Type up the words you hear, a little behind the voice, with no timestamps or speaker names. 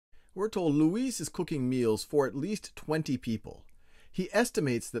We're told Luis is cooking meals for at least 20 people. He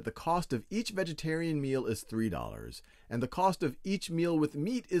estimates that the cost of each vegetarian meal is $3, and the cost of each meal with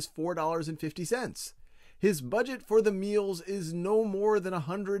meat is $4.50. His budget for the meals is no more than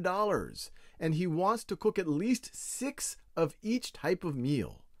 $100, and he wants to cook at least 6 of each type of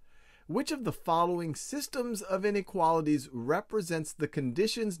meal. Which of the following systems of inequalities represents the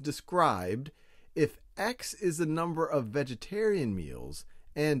conditions described if X is the number of vegetarian meals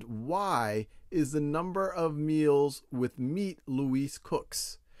and Y is the number of meals with meat Luis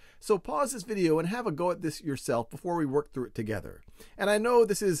cooks? So pause this video and have a go at this yourself before we work through it together. And I know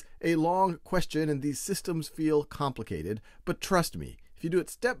this is a long question and these systems feel complicated, but trust me, if you do it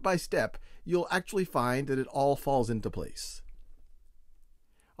step by step, you'll actually find that it all falls into place.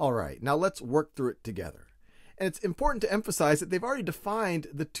 All right, now let's work through it together. And it's important to emphasize that they've already defined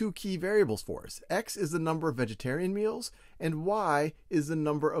the two key variables for us. X is the number of vegetarian meals, and Y is the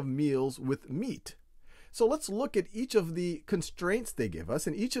number of meals with meat. So let's look at each of the constraints they give us,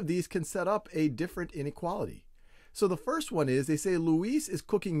 and each of these can set up a different inequality. So the first one is they say Luis is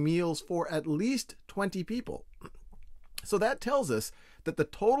cooking meals for at least 20 people. So that tells us that the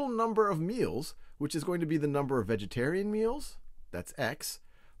total number of meals, which is going to be the number of vegetarian meals, that's X,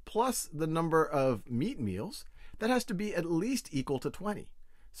 plus the number of meat meals, that has to be at least equal to 20.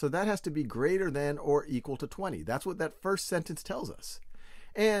 So that has to be greater than or equal to 20. That's what that first sentence tells us.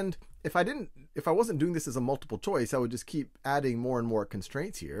 And if I wasn't doing this as a multiple choice, I would just keep adding more and more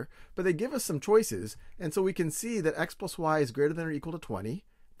constraints here. But they give us some choices, and so we can see that X plus Y is greater than or equal to 20.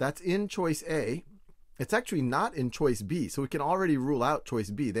 That's in choice A. It's actually not in choice B, so we can already rule out choice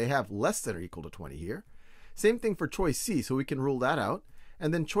B. They have less than or equal to 20 here. Same thing for choice C, so we can rule that out.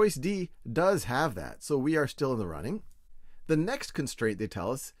 And then choice D does have that, so we are still in the running. The next constraint they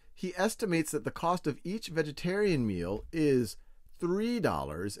tell us, he estimates that the cost of each vegetarian meal is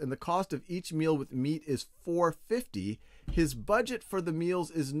 $3 and the cost of each meal with meat is $4.50. His budget for the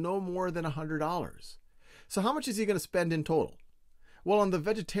meals is no more than $100. So how much is he going to spend in total? Well, on the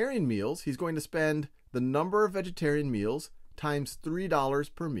vegetarian meals, he's going to spend the number of vegetarian meals times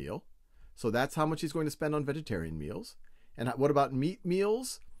 $3 per meal. So that's how much he's going to spend on vegetarian meals. And what about meat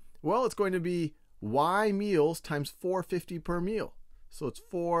meals? Well, it's going to be Y meals times $4.50 per meal. So it's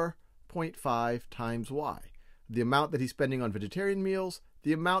 4.5 times Y. The amount that he's spending on vegetarian meals,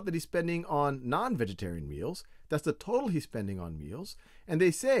 the amount that he's spending on non-vegetarian meals, that's the total he's spending on meals. And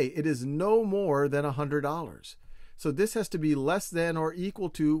they say it is no more than $100. So this has to be less than or equal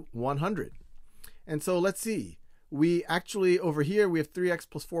to 100. And so let's see. We actually, over here, we have 3x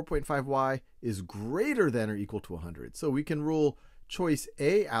plus 4.5y is greater than or equal to 100. So we can rule choice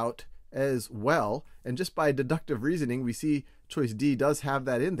A out as well. And just by deductive reasoning, we see choice D does have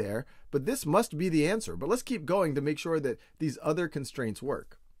that in there. But this must be the answer. But let's keep going to make sure that these other constraints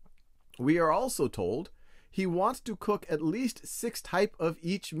work. We are also told he wants to cook at least 6 types of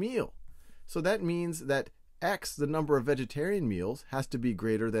each meal. So that means that X, the number of vegetarian meals, has to be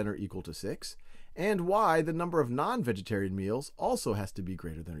greater than or equal to 6. And Y, the number of non-vegetarian meals, also has to be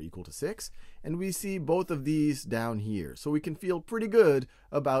greater than or equal to 6. And we see both of these down here. So we can feel pretty good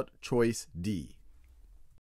about choice D.